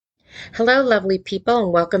Hello, lovely people,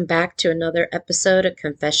 and welcome back to another episode of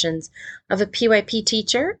Confessions of a PYP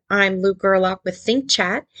Teacher. I'm Lou Gerlach with Think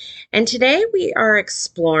Chat, and today we are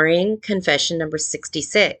exploring confession number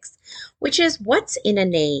 66, which is what's in a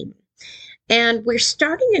name. And we're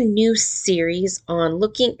starting a new series on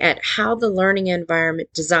looking at how the learning environment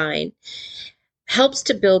design helps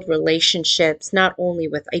to build relationships, not only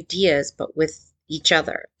with ideas, but with each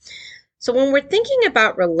other. So when we're thinking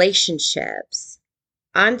about relationships,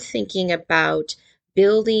 I'm thinking about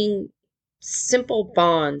building simple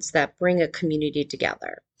bonds that bring a community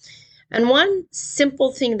together. And one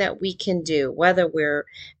simple thing that we can do, whether we're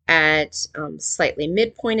at slightly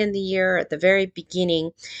midpoint in the year, or at the very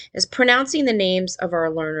beginning, is pronouncing the names of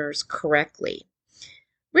our learners correctly.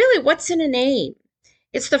 Really, what's in a name?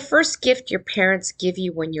 It's the first gift your parents give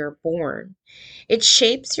you when you're born. It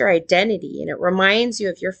shapes your identity and it reminds you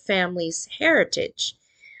of your family's heritage.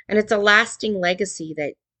 And it's a lasting legacy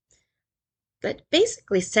that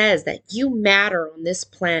basically says that you matter on this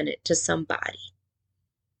planet to somebody.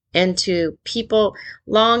 And to people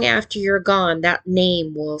long after you're gone, that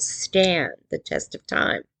name will stand the test of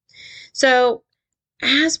time. So,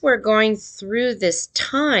 as we're going through this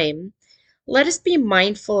time, let us be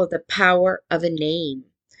mindful of the power of a name.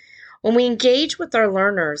 When we engage with our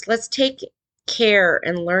learners, let's take care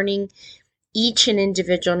in learning each and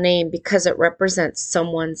individual name because it represents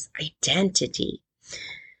someone's identity.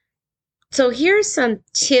 So here's some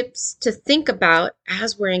tips to think about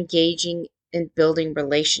as we're engaging in building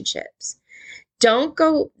relationships. Don't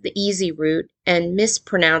go the easy route and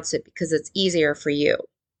mispronounce it because it's easier for you.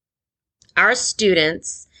 Our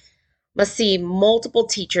students must see multiple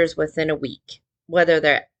teachers within a week, whether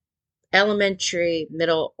they're elementary,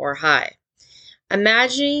 middle, or high.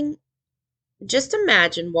 Just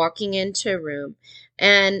imagine walking into a room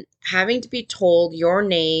and having to be told your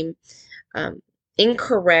name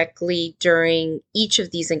incorrectly during each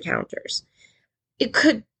of these encounters.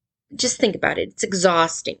 Just think about it. It's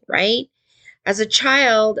exhausting, right? As a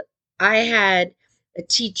child, I had a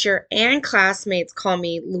teacher and classmates call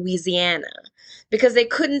me Louisiana because they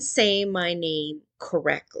couldn't say my name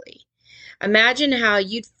correctly. Imagine how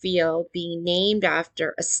you'd feel being named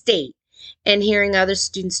after a state and hearing other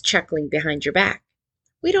students chuckling behind your back.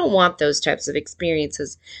 We don't want those types of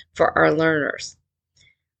experiences for our learners.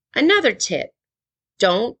 Another tip,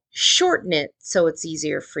 don't shorten it so it's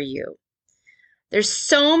easier for you. There's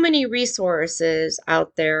so many resources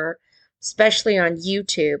out there, especially on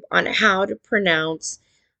YouTube, on how to pronounce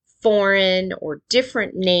foreign or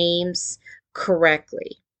different names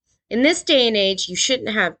correctly. In this day and age, you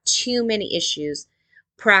shouldn't have too many issues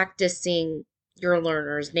practicing your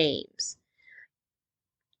learners' names.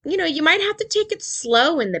 You might have to take it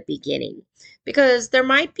slow in the beginning because there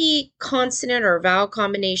might be consonant or vowel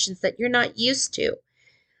combinations that you're not used to.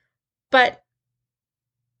 But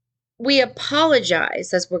we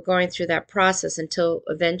apologize as we're going through that process until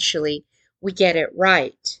eventually we get it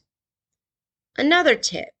right. Another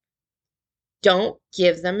tip, don't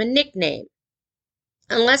give them a nickname.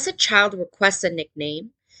 Unless a child requests a nickname,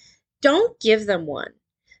 don't give them one.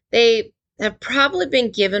 They have probably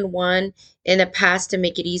been given one in the past to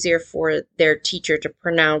make it easier for their teacher to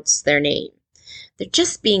pronounce their name. They're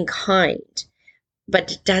just being kind,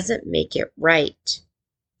 but it doesn't make it right.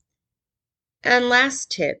 And last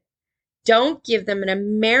tip, don't give them an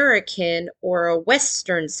American or a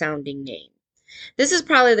Western sounding name. This is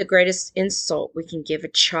probably the greatest insult we can give a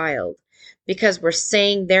child because we're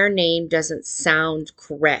saying their name doesn't sound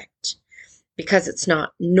correct because it's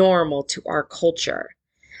not normal to our culture.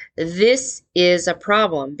 This is a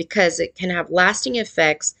problem because it can have lasting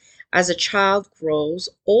effects as a child grows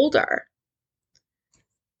older.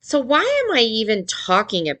 So why am I even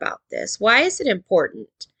talking about this? Why is it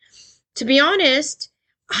important? To be honest,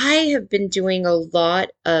 I have been doing a lot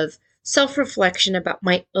of self-reflection about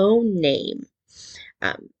my own name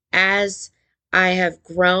as I have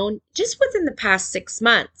grown just within the past 6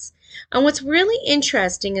 months. And what's really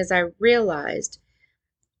interesting is I realized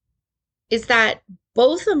is that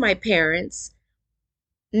both of my parents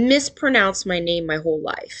mispronounced my name my whole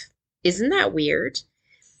life. Isn't that weird?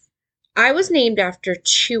 I was named after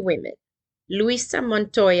two women, Luisa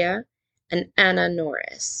Montoya and Ana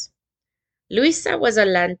Norris. Luisa was a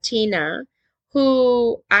Latina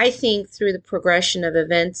who I think through the progression of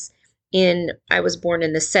events I was born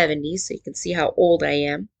in the 70s, so you can see how old I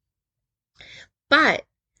am. But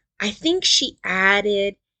I think she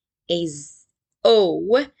added a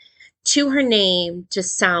O to her name to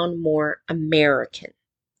sound more American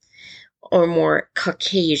or more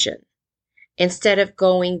Caucasian instead of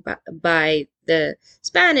going by the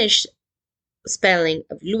Spanish spelling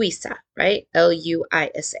of Luisa, right?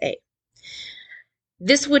 Luisa.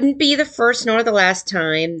 This wouldn't be the first nor the last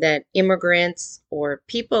time that immigrants or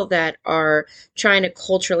people that are trying to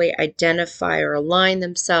culturally identify or align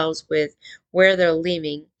themselves with where they're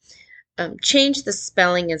living change the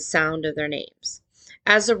spelling and sound of their names.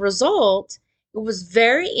 As a result, it was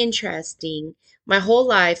very interesting my whole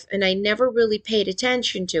life, and I never really paid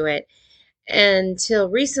attention to it until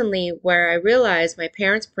recently, where I realized my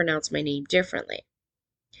parents pronounced my name differently.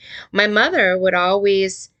 My mother would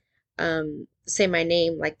always say my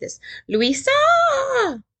name like this, Luisa,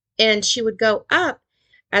 and she would go up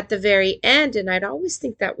at the very end, and I'd always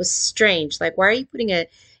think that was strange. Like, why are you putting a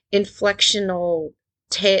inflectional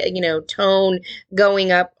tone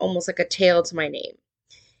going up almost like a tail to my name?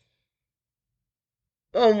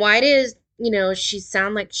 Why does, she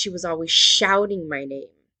sound like she was always shouting my name?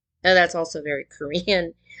 And that's also very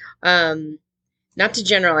Korean. Um, Not to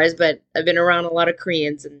generalize, but I've been around a lot of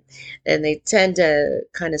Koreans, and they tend to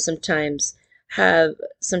kind of sometimes have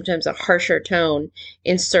sometimes a harsher tone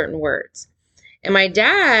in certain words. And my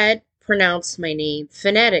dad pronounced my name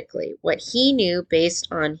phonetically, what he knew based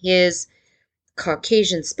on his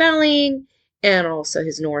Caucasian spelling and also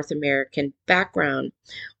his North American background,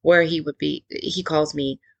 where he calls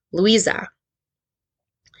me Louisa,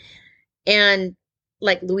 and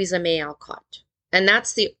like Louisa May Alcott. And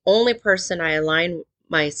that's the only person I align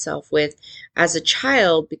myself with as a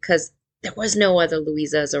child because there was no other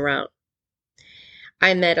Louisas around.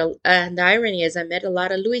 And the irony is I met a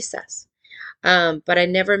lot of Luisas, but I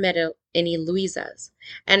never met any Luisas.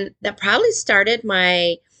 And that probably started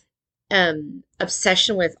my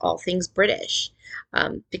obsession with all things British,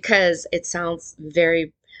 because it sounds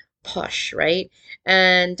very posh, right?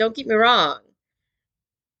 And don't get me wrong,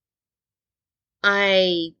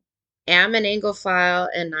 I am an Anglophile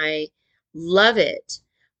and I love it,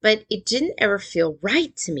 but it didn't ever feel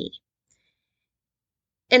right to me.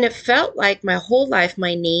 And it felt like my whole life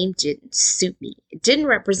my name didn't suit me. It didn't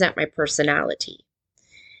represent my personality.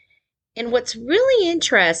 And what's really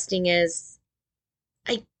interesting is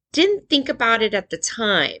I didn't think about it at the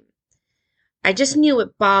time. I just knew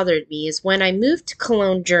it bothered me is when I moved to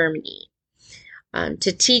Cologne, Germany,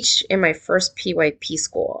 to teach in my first PYP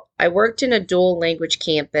school. I worked in a dual language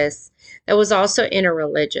campus that was also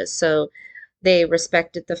interreligious. So they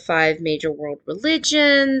respected the 5 major world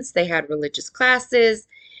religions, they had religious classes.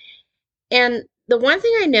 And the one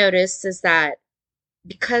thing I noticed is that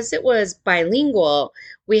because it was bilingual,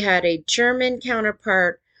 we had a German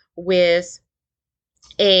counterpart with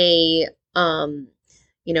a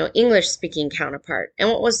English speaking counterpart. And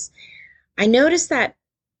I noticed that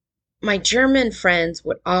my German friends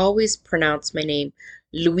would always pronounce my name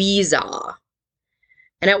Louisa.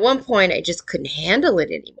 And at one point, I just couldn't handle it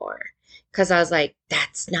anymore because I was like,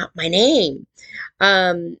 that's not my name.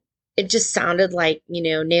 It just sounded like,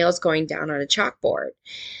 nails going down on a chalkboard.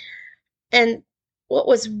 And what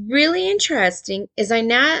was really interesting is I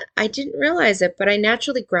didn't realize it, but I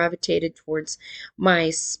naturally gravitated towards my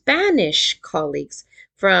Spanish colleagues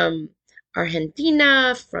from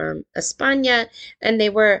Argentina, from España, and they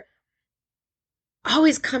were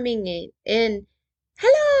always coming in,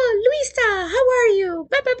 hello, Luisa, how are you?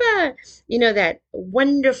 Ba, ba, ba. That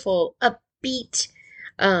wonderful, upbeat,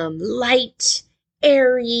 light,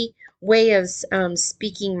 airy way of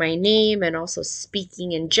speaking my name and also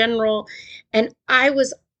speaking in general. And I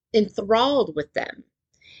was enthralled with them.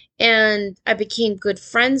 And I became good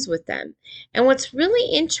friends with them. And what's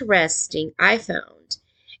really interesting, I found,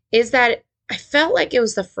 is that I felt like it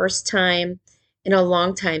was the first time in a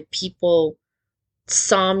long time people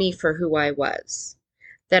saw me for who I was.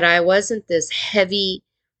 That I wasn't this heavy,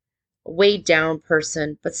 weighed down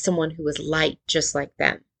person, but someone who was light just like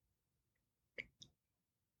them.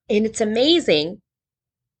 And it's amazing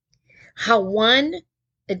how one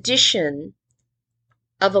addition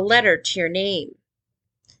of a letter to your name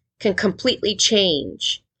can completely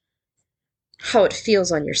change how it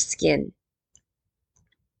feels on your skin.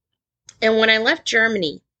 And when I left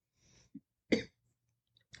Germany,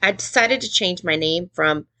 I decided to change my name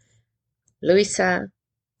from Luisa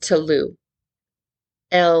to Lou,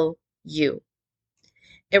 L-U.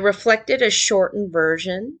 It reflected a shortened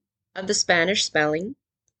version of the Spanish spelling.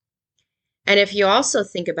 And if you also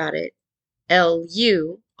think about it,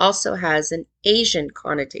 L-U also has an Asian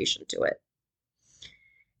connotation to it.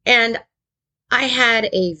 And I had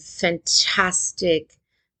a fantastic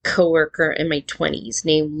coworker in my 20s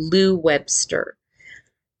named Lou Webster.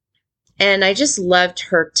 And I just loved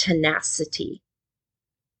her tenacity,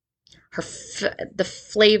 the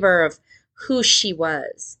flavor of who she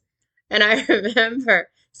was. And I remember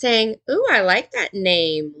saying, "Ooh, I like that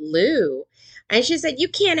name, Lou." And she said, "You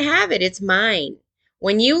can't have it. It's mine."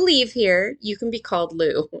 When you leave here, you can be called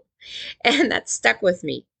Lou. And that stuck with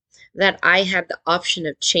me, that I had the option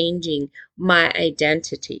of changing my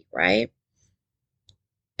identity, right?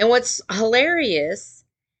 And what's hilarious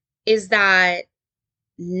is that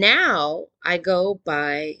now I go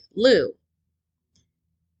by Lou.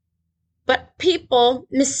 But people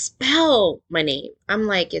misspell my name. I'm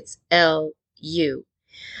like, it's L-U.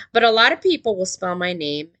 But a lot of people will spell my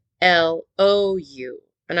name L-O-U.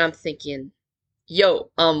 And I'm thinking, yo,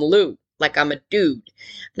 I'm Lou, like I'm a dude.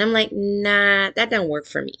 And I'm like, nah, that doesn't work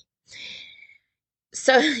for me.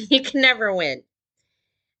 So you can never win.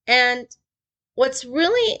 And what's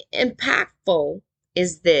really impactful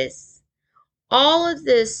is this. All of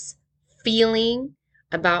this feeling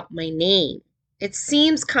about my name. It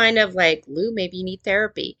seems kind of like, Lou, maybe you need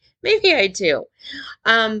therapy. Maybe I do.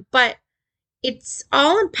 But it's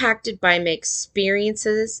all impacted by my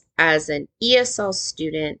experiences as an ESL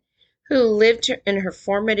student who lived in her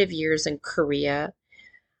formative years in Korea,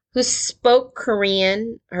 who spoke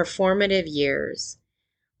Korean her formative years,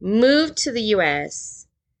 moved to the US,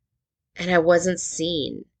 and I wasn't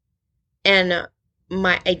seen. And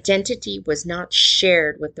my identity was not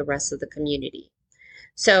shared with the rest of the community.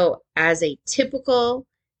 So, as a typical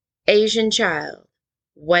Asian child,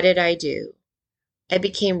 what did I do? I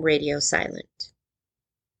became radio silent.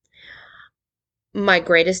 My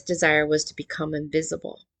greatest desire was to become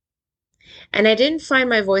invisible. And I didn't find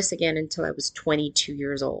my voice again until I was 22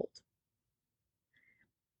 years old.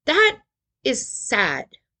 That is sad,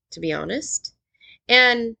 to be honest.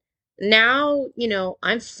 And now,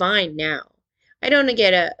 I'm fine now. I don't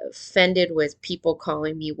get offended with people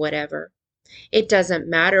calling me whatever. It doesn't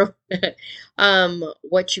matter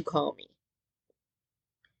what you call me.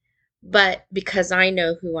 But because I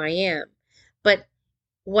know who I am. But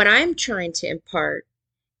what I'm trying to impart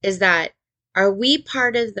is that, are we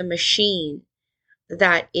part of the machine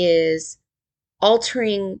that is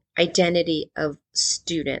altering identity of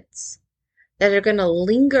students that are going to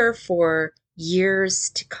linger for years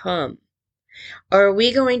to come? Or are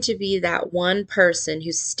we going to be that one person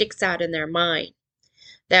who sticks out in their mind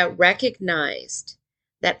that recognized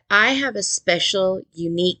that I have a special,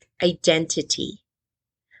 unique identity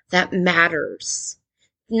that matters,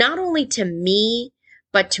 not only to me,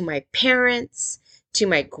 but to my parents, to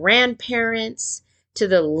my grandparents, to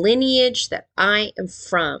the lineage that I am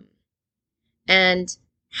from? And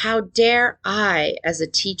how dare I, as a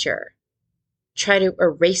teacher, try to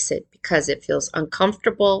erase it because it feels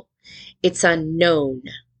uncomfortable, it's unknown.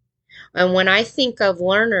 And when I think of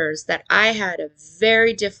learners that I had a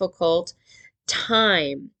very difficult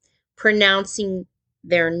time pronouncing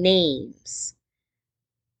their names,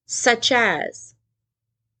 such as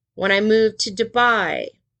when I moved to Dubai,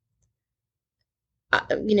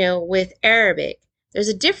 with Arabic, there's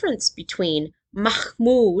a difference between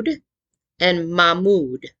Mahmoud and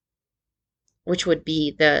Mahmoud, which would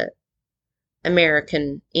be the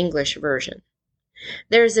American English version.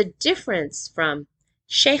 There's a difference from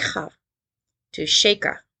Sheikha to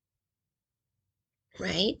Sheikha,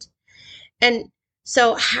 right? And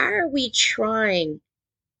so how are we trying?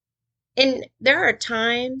 And there are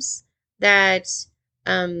times that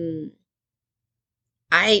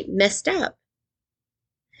I messed up.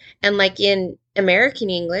 And like in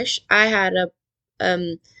American English, I had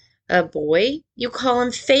a boy, you call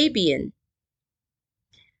him Fabian.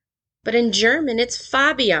 But in German, it's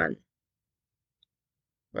Fabian,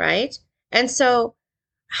 right? And so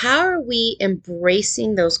how are we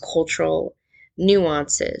embracing those cultural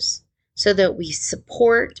nuances so that we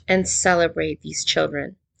support and celebrate these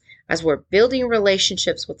children as we're building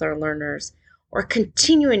relationships with our learners or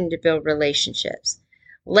continuing to build relationships?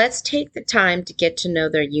 Let's take the time to get to know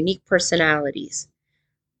their unique personalities,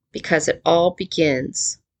 because it all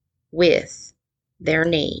begins with their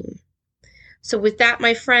name. So with that,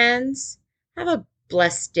 my friends, have a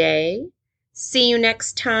blessed day. See you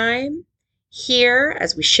next time here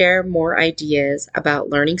as we share more ideas about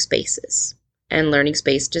learning spaces and learning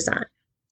space design.